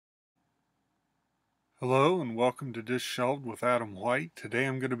Hello and welcome to Dished with Adam White. Today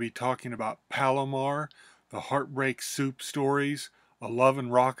I'm going to be talking about Palomar, the Heartbreak Soup Stories, a Love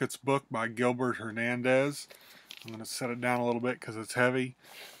and Rockets book by Gilbert Hernandez. I'm going to set it down a little bit because it's heavy.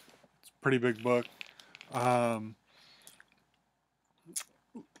 It's a pretty big book. Love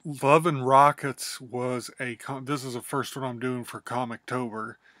and Rockets was this is the first one I'm doing for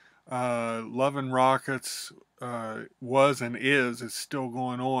Comictober. Love and Rockets was and is still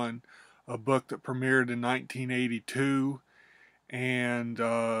going on. A book that premiered in 1982 and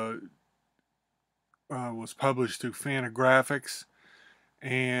was published through Fantagraphics,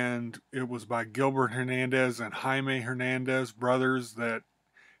 and it was by Gilbert Hernandez and Jaime Hernandez, brothers that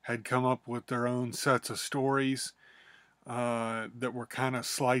had come up with their own sets of stories that were kind of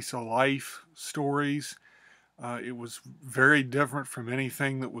slice of life stories. It was very different from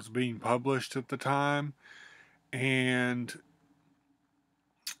anything that was being published at the time, and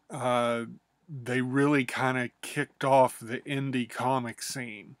they really kind of kicked off the indie comic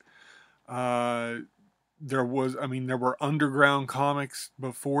scene. There were underground comics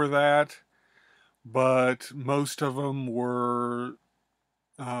before that, but most of them were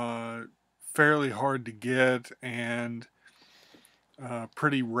fairly hard to get and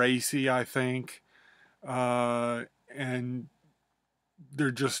pretty racy, I think. And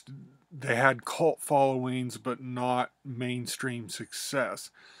they had cult followings, but not mainstream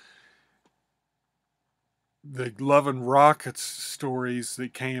success. The Love and Rockets stories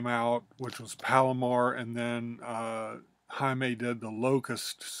that came out, which was Palomar, and then Jaime did the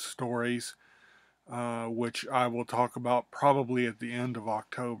Locust stories, which I will talk about probably at the end of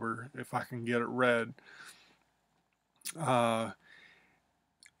October if I can get it read.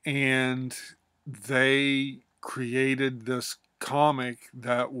 And they created this comic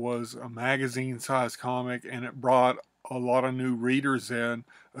that was a magazine-sized comic, and it brought a lot of new readers in,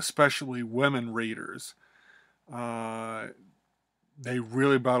 especially women readers. They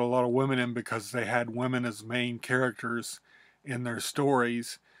really brought a lot of women in because they had women as main characters in their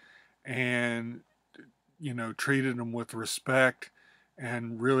stories, and treated them with respect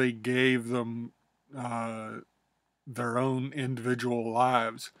and really gave them their own individual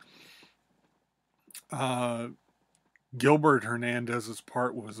lives. Gilbert Hernandez's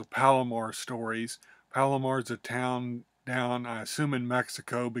part was the Palomar stories. Palomar's a town down, I assume, in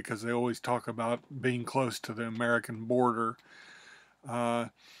Mexico, because they always talk about being close to the American border. I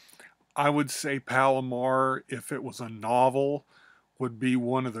would say Palomar, if it was a novel, would be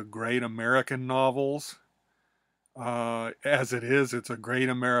one of the great American novels. As it is, it's a great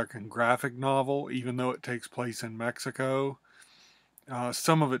American graphic novel, even though it takes place in Mexico.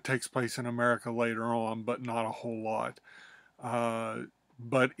 Some of it takes place in America later on, but not a whole lot.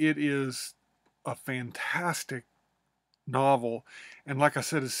 But it is a fantastic novel, and like I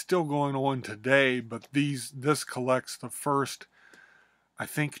said, it's still going on today. But this collects the first, I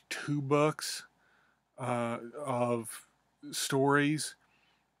think, 2 books of stories,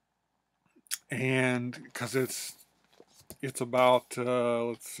 and because it's about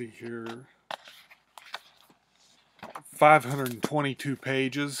let's see here, 522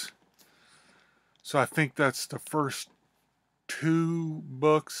 pages. So I think that's the first 2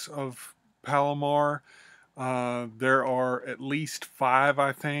 books of Palomar. There are at least 5,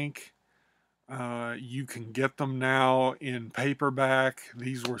 I think. You can get them now in paperback.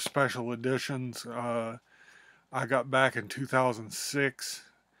 These were special editions. I got back in 2006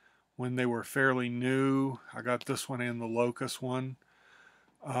 when they were fairly new. I got this one and the Locust one.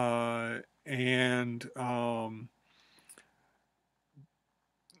 And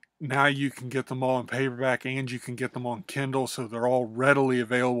now you can get them all in paperback, and you can get them on Kindle, so they're all readily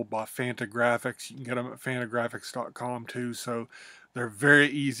available by Fantagraphics. You can get them at fantagraphics.com too, so they're very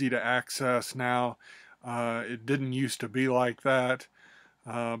easy to access now. It didn't used to be like that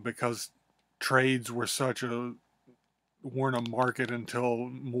because trades weren't a market until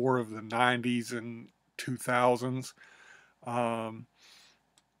more of the 90s and 2000s.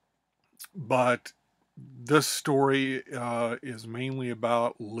 But this story is mainly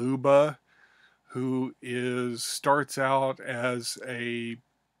about Luba, who starts out as a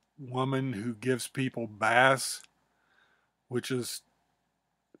woman who gives people baths, which is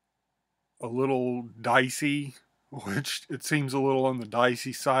a little dicey, which it seems a little on the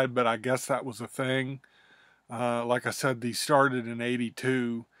dicey side, but I guess that was a thing. Like I said, these started in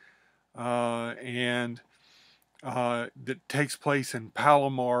 82, and that takes place in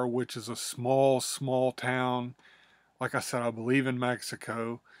Palomar, which is a small town, like I said, I believe in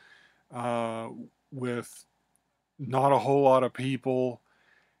Mexico, with not a whole lot of people,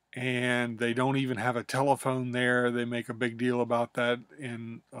 and they don't even have a telephone there. They make a big deal about that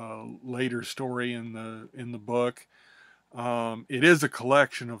in a later story in the book. It is a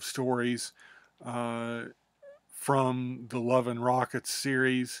collection of stories uh, from the Love and Rockets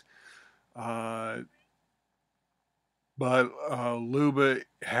series, uh, but Luba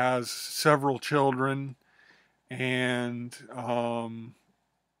has several children, and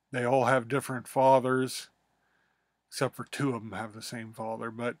they all have different fathers, except for two of them have the same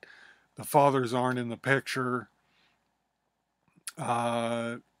father, but the fathers aren't in the picture.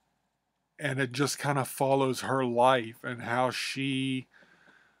 Uh, and it just kind of follows her life and how she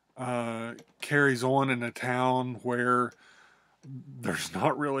carries on in a town where there's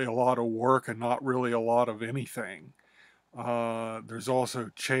not really a lot of work and not really a lot of anything. There's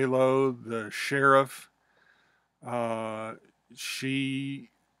also Chelo, the sheriff. Uh, she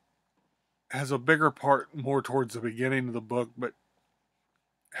has a bigger part more towards the beginning of the book, but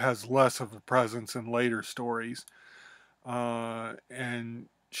has less of a presence in later stories. And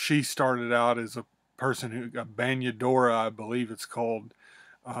she started out as a person who, a Banyadora, I believe it's called,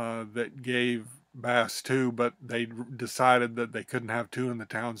 that gave bass too, but they decided that they couldn't have two in the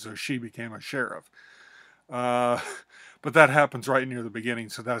town, so she became a sheriff. Uh, but that happens right near the beginning,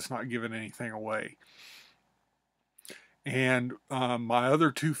 so that's not giving anything away. And my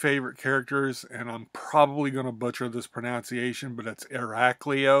other two favorite characters, and I'm probably going to butcher this pronunciation, but it's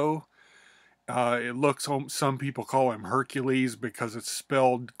Heraclio. It looks, some people call him Hercules because it's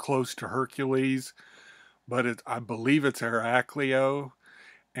spelled close to Hercules, but I believe it's Heraclio.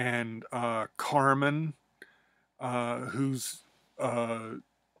 And Carmen, who's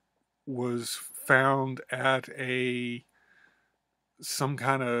was found at some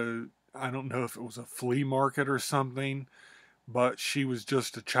kind of, I don't know if it was a flea market or something, but she was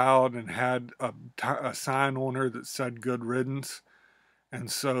just a child and had a sign on her that said "Good Riddance," and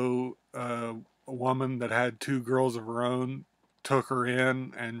so a woman that had two girls of her own took her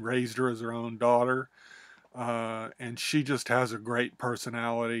in and raised her as her own daughter, and she just has a great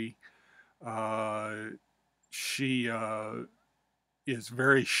personality. Uh, she is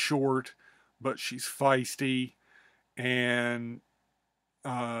very short, but she's feisty, and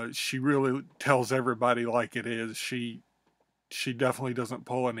she really tells everybody like it is. She definitely doesn't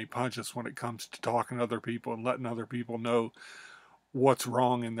pull any punches when it comes to talking to other people and letting other people know what's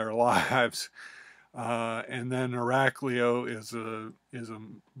wrong in their lives. And then Heraclio is a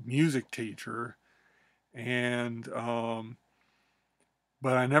music teacher, and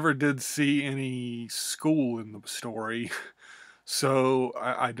but I never did see any school in the story, so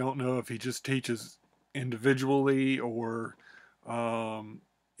I don't know if he just teaches individually or um,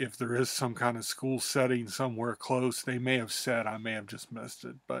 if there is some kind of school setting somewhere close. They may have said, I may have just missed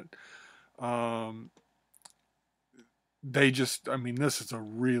it, but um, I mean, this is a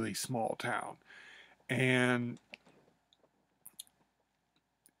really small town, and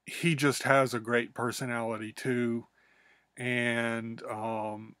he just has a great personality too, and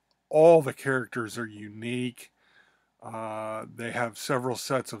all the characters are unique. They have several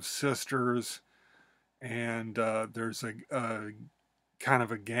sets of sisters, and there's a kind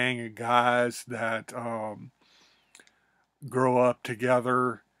of a gang of guys that grow up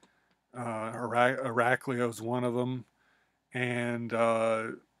together. Heraclio's one of them, and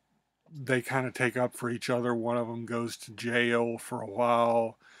they kind of take up for each other. One of them goes to jail for a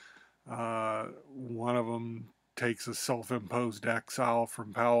while. One of them takes a self-imposed exile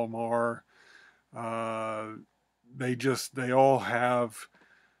from Palomar. Uh, they all have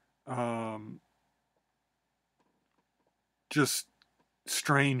um, just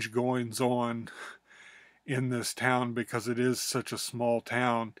strange goings on in this town because it is such a small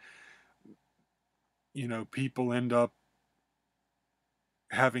town. You know, people end up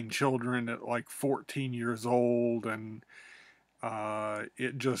having children at like 14 years old, and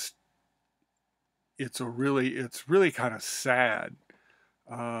it just it's really kind of sad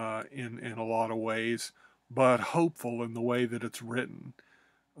in a lot of ways, but hopeful in the way that it's written.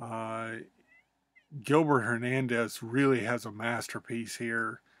 Uh, Gilbert Hernandez really has a masterpiece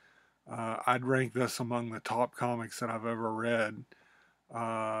here. I'd rank this among the top comics that I've ever read.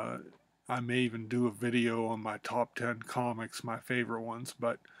 Uh, I may even do a video on my top 10 comics, my favorite ones,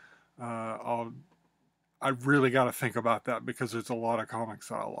 but I've really got to think about that because there's a lot of comics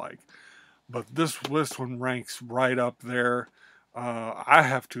that I like. But this one ranks right up there. I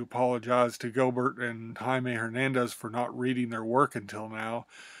have to apologize to Gilbert and Jaime Hernandez for not reading their work until now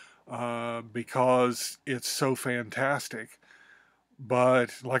because it's so fantastic.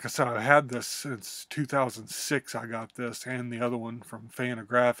 But like I said, I've had this since 2006. I got this and the other one from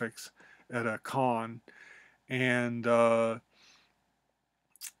Fantagraphics at a con, and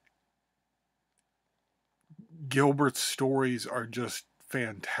Gilbert's stories are just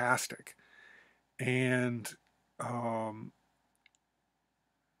fantastic. And um,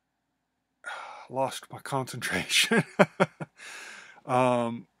 lost my concentration.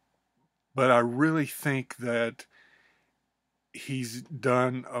 um, but I really think that he's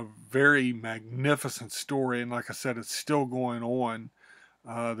done a very magnificent story. And like I said, it's still going on.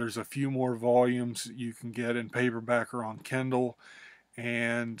 There's a few more volumes you can get in paperback or on Kindle.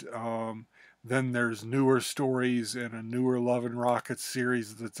 And then there's newer stories in a newer Love and Rockets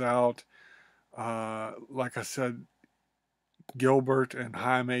series that's out. Like I said, Gilbert and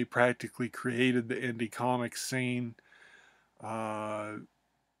Jaime practically created the indie comic scene. Uh,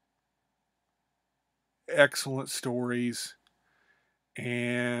 Excellent stories.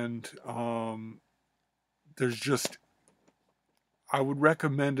 And there's just, I would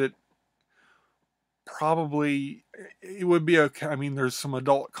recommend it. Probably it would be okay. I mean, there's some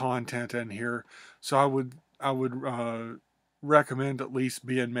adult content in here, so I would recommend at least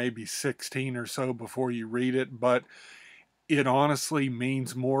being maybe 16 or so before you read it. But it honestly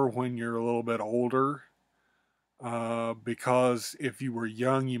means more when you're a little bit older. Because if you were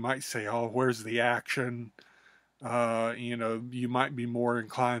young, you might say, "Oh, where's the action?" You might be more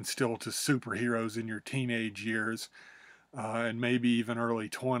inclined still to superheroes in your teenage years, and maybe even early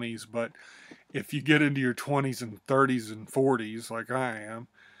 20s. But if you get into your 20s and 30s and 40s, like I am,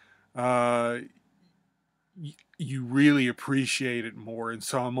 uh, you really appreciate it more. And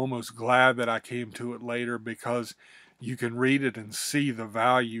so I'm almost glad that I came to it later, because you can read it and see the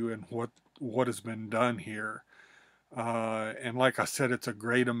value in what has been done here. And like I said, it's a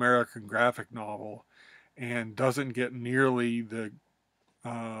great American graphic novel, and doesn't get nearly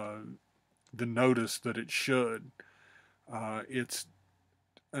uh, the notice that it should. It's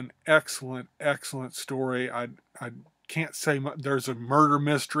an excellent, excellent story. I can't say much. There's a murder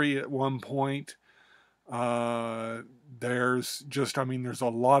mystery at one point. Uh, there's just, I mean, there's a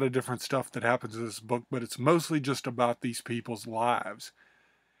lot of different stuff that happens in this book, but it's mostly just about these people's lives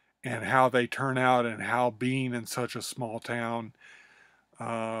and how they turn out, and how being in such a small town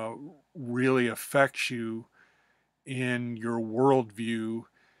uh, really affects you in your worldview.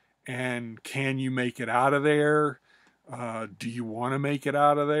 And can you make it out of there? Do you want to make it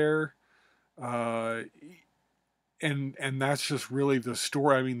out of there? Uh, and that's just really the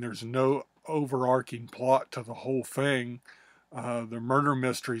story. I mean, there's no overarching plot to the whole thing. The murder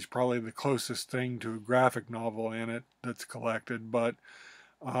mystery is probably the closest thing to a graphic novel in it that's collected, but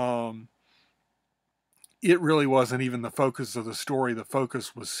um, it really wasn't even the focus of the story. The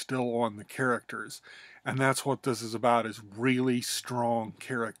focus was still on the characters, and that's what this is about: is really strong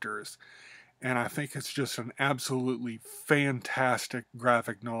characters. And I think it's just an absolutely fantastic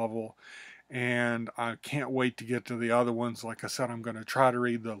graphic novel, and I can't wait to get to the other ones. Like I said, I'm going to try to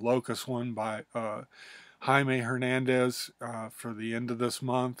read the Locust one by Jaime Hernandez for the end of this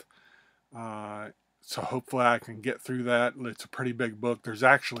month. Uh, so hopefully I can get through that. It's a pretty big book. There's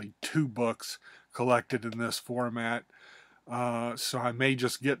actually two books collected in this format. So I may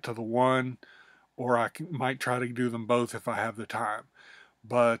just get to the one, or might try to do them both if I have the time.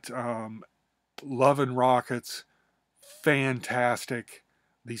 But Love and Rockets, fantastic.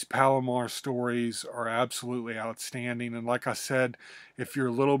 These Palomar stories are absolutely outstanding. And like I said, if you're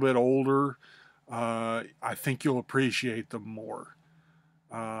a little bit older, I think you'll appreciate them more,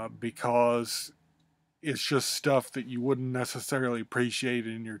 because it's just stuff that you wouldn't necessarily appreciate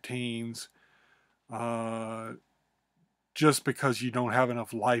in your teens, uh, just because you don't have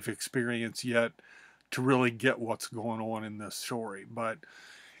enough life experience yet to really get what's going on in this story. But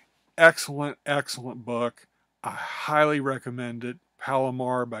excellent, excellent book. I highly recommend it.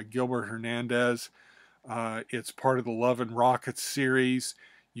 Palomar by Gilbert Hernandez. It's part of the Love and Rockets series.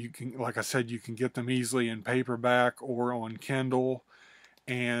 You can, like I said, you can get them easily in paperback or on Kindle.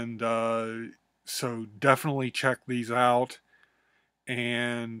 And so definitely check these out.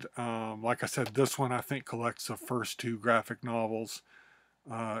 And like I said, this one I think collects the first two graphic novels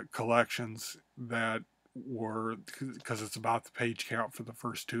collections that were, because it's about the page count for the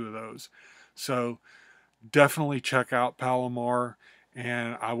first two of those. So definitely check out Palomar.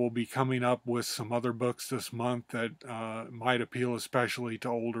 And I will be coming up with some other books this month that might appeal especially to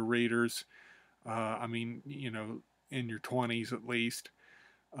older readers. I mean, in your 20s at least.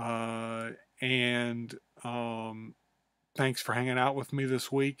 And thanks for hanging out with me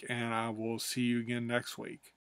this week, and I will see you again next week.